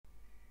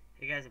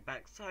Hey guys, I'm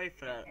back. Sorry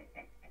for the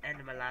end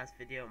of my last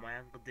video. My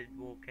uncle did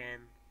walk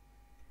in,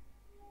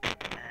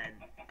 and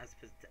I was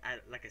supposed to,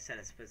 like I said, I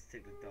was supposed to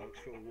take the dogs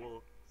for a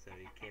walk, so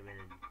he came in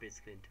and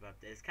basically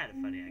interrupted. It's kind of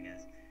funny, I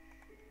guess.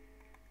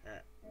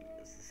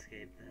 Let's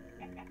escape.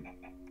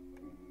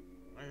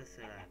 Why is it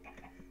so loud?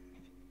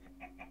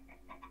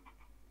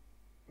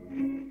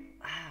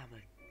 Ah,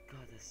 my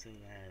God, that's so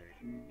loud.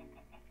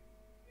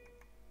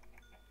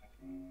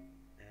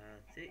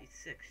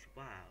 36.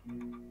 Wow.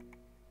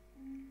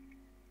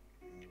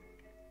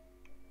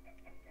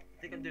 I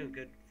think I'm doing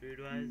good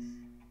food-wise.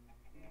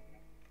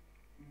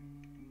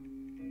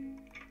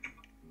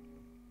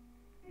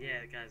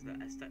 Yeah, guys, look,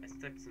 I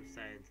stuck some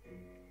signs.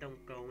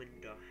 Don't go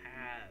in the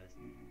house.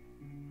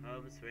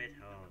 Home sweet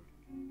home.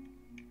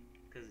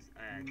 Because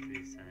I had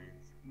 3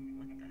 signs.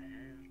 What the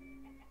hell?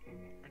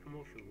 I can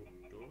walk through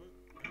doors?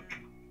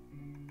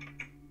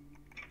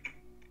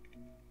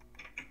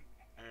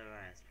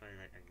 Alright, it's probably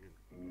like I can...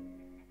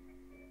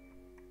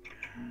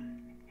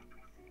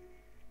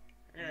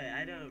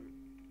 Anyway,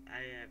 I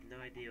have no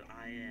idea what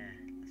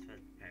that's what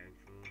I'm preparing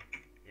for.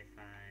 If I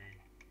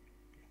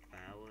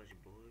was your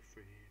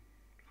boyfriend.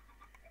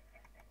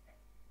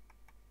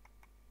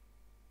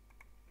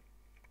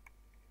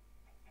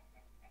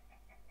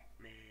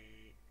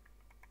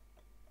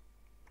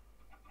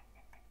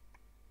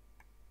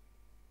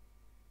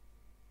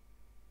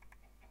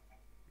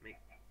 Make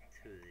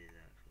 2 of these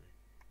actually.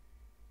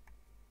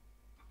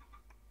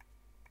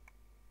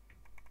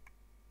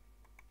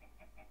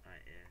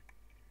 Right, yeah.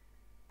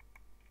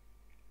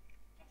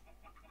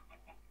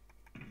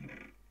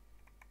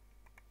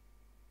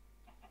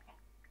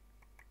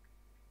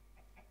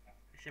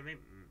 Actually, I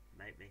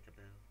might make a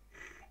bill.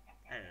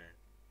 I don't know.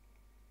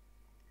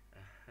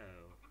 Oh.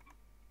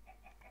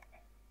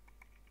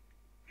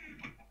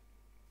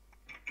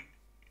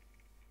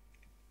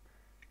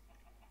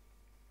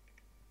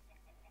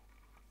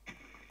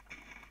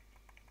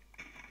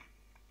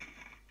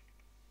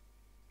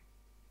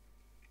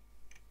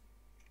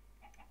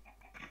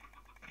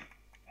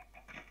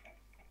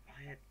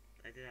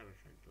 I did have a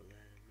front door there,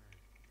 didn't I?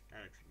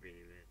 That looks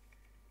really weird.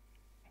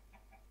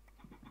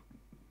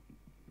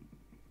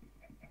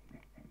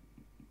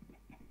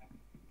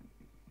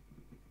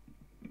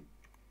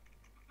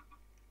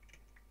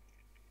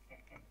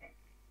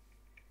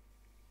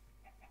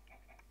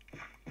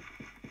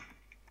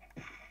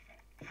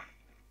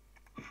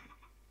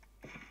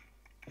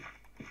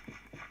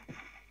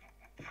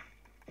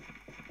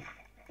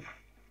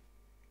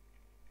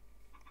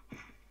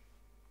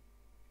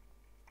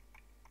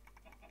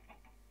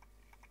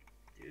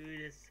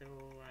 Dude, it's so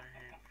I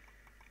have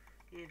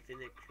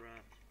infinite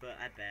crops, but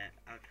I bet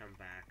I'll come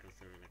back or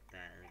something like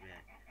that and be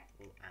like,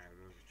 all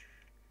animals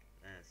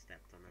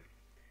stepped on them.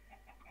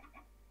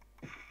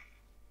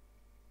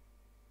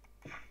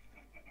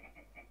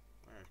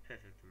 Well, that's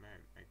perfect,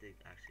 man. I did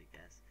actually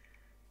guess.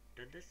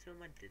 Don't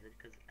assume I didn't,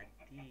 because I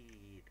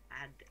did.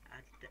 I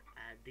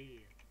did.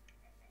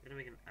 I'm gonna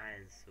make an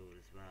iron sword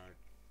as well.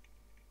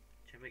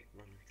 Should I make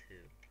 1 or 2?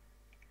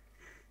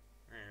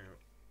 I don't know.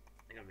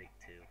 I'm gonna make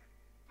 2.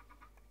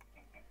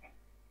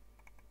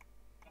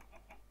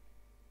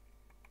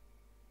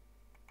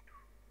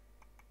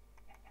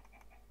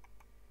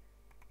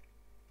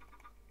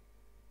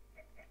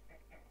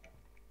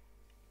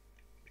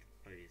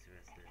 Probably use the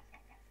rest of this.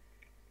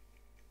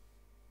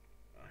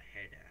 Oh,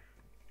 header.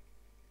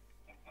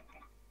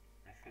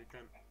 My food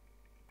done?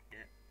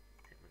 Yep.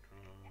 Take my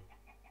call.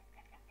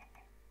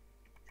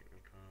 Take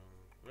my call.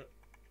 Whoop.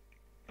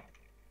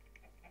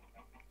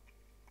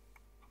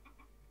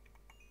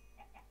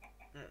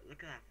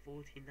 Look at that,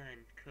 49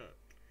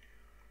 cooked.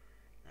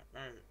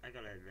 I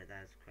gotta admit,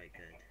 that's quite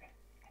good.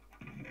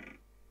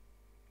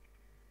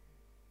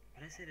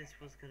 But I say this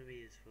was gonna be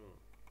useful.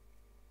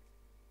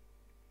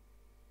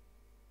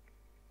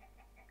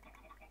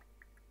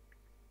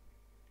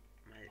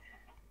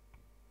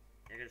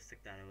 I gotta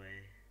stick that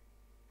away.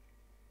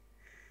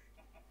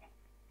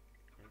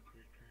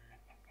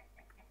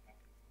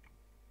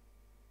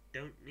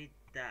 Don't need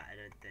that, I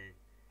don't think.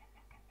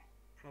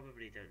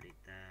 Probably don't need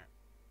that.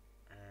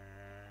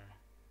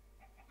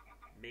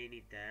 May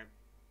need them.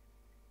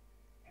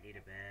 Need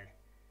a bed.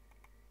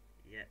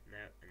 Yep,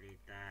 no, I need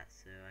that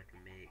so I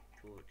can make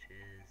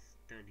torches.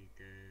 Don't need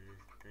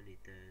those, don't need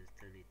those,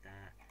 don't need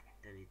that,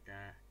 don't need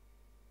that.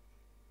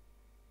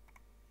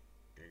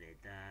 Don't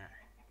need that.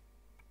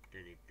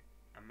 Don't need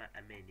I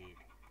may need.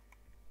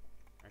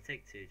 I'll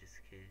take 2 just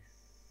in case.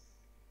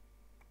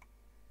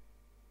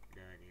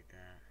 No, I need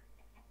that.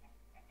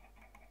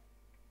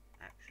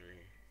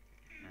 Actually,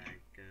 if I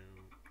go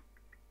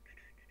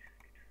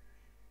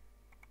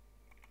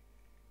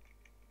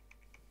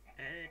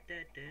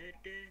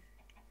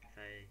if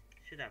I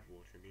should have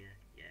water in here,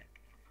 yeah.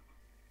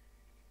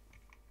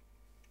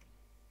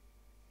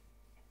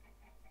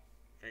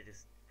 If I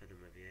just put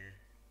them over here,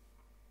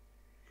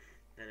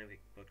 then I'll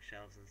make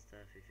bookshelves and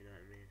stuff, if you know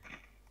what I mean.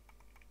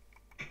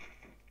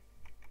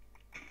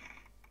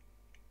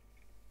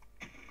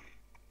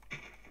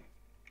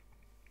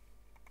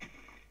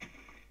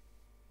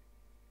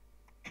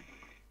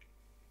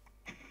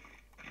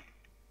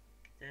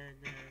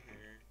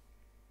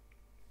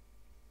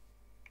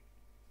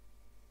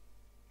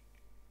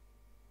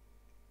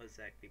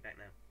 sec. Be back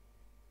now.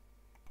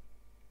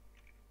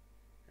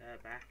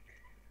 Back.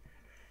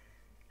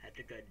 Had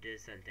to go do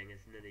something.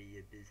 It's none of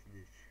your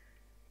business.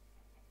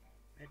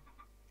 Right.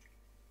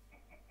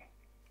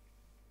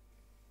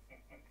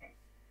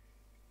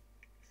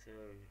 So,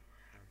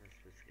 how am I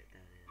supposed to get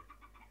down here?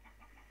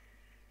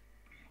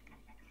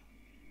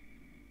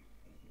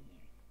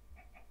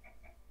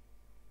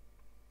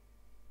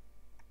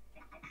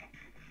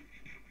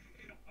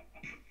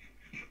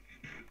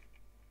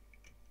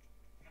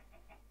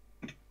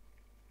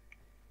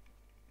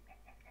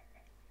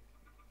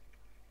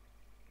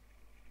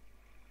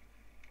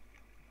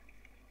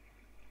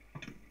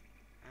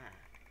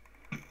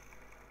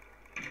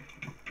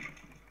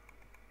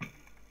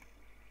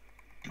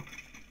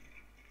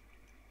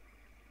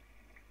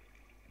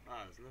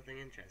 Oh, there's nothing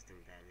interesting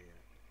down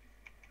here.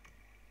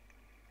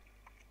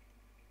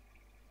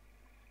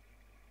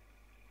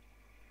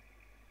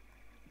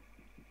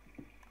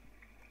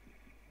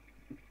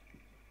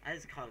 I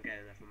just can't get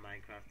enough of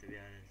Minecraft, to be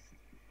honest.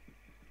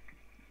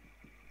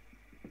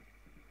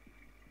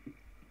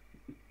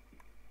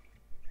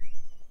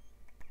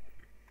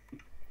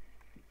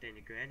 Then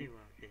your granny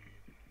walked in.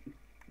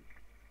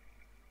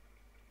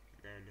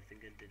 No, nothing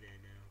good today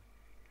now.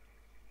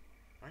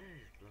 Why did I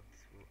just block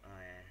this wall? Oh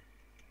yeah,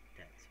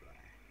 that's why.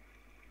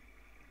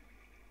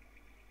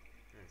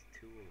 There's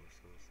 2 ore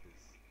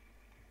sources.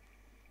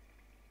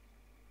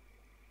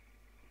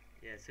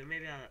 Yeah, so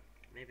maybe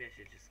I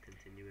should just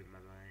continue with my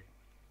mine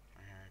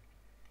I had.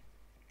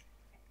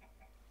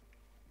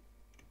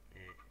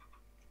 Yeah.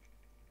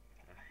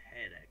 Oh,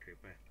 hey there,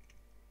 creeper.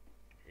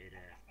 Hey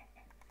there.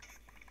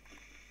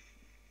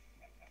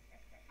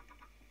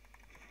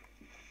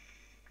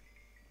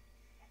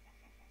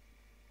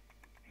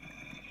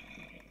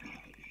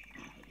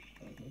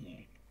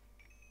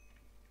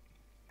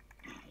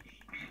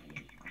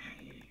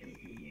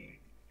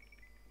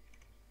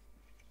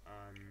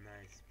 Oh,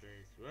 nice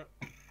place. Whoop.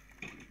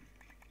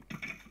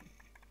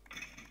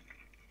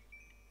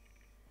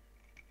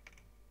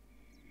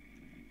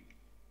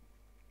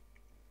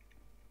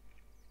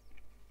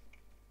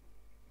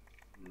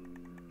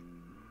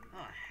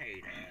 Oh,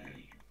 hey there.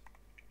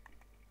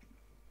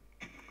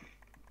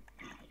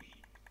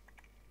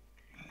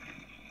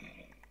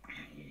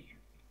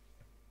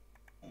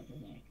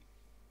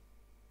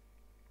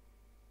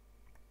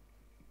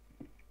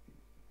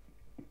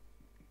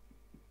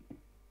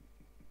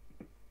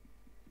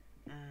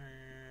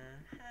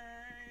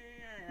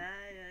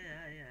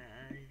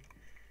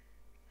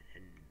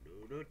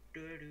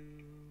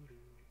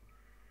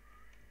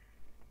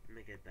 Let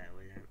me get that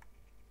way out.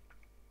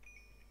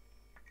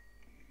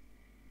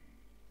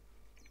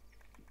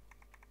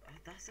 Oh,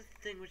 that's the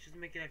thing which is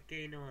making that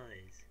gay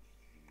noise.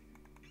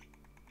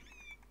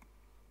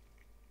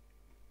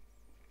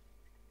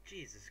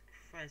 Jesus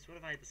Christ, what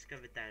have I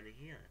discovered down in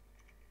here?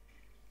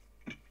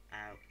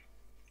 Ow.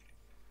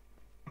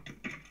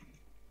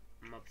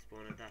 Mob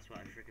spawner, that's what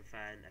I freaking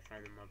found. I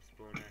found the mob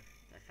spawner.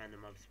 I found the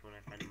mob spawner.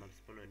 I found the mob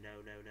spawner.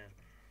 No, no, no.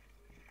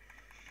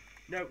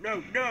 No,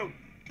 no, no!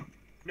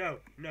 No,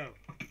 no.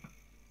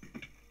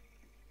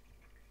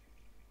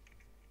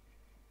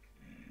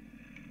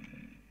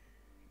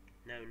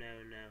 No, no, no,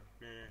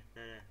 no,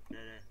 no, no, no,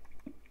 no.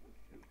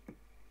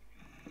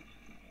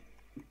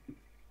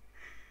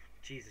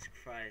 Jesus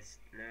Christ.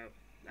 No,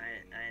 I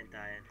ain't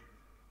dying.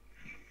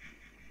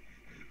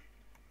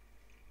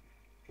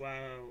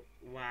 Wow,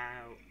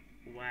 wow,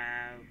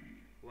 wow,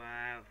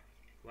 wow,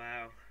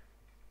 wow.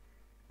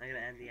 I'm gonna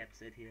end the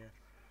episode here.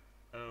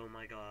 Oh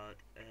my god.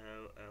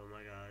 Oh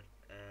my god.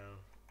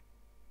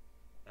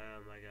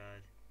 Oh my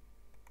god.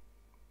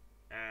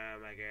 Oh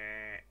my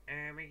god.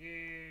 Oh my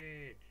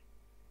god.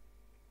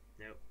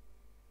 Nope.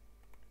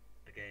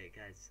 Okay,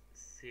 guys.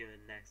 See you in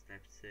the next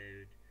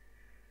episode.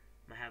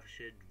 My health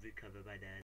should recover by then.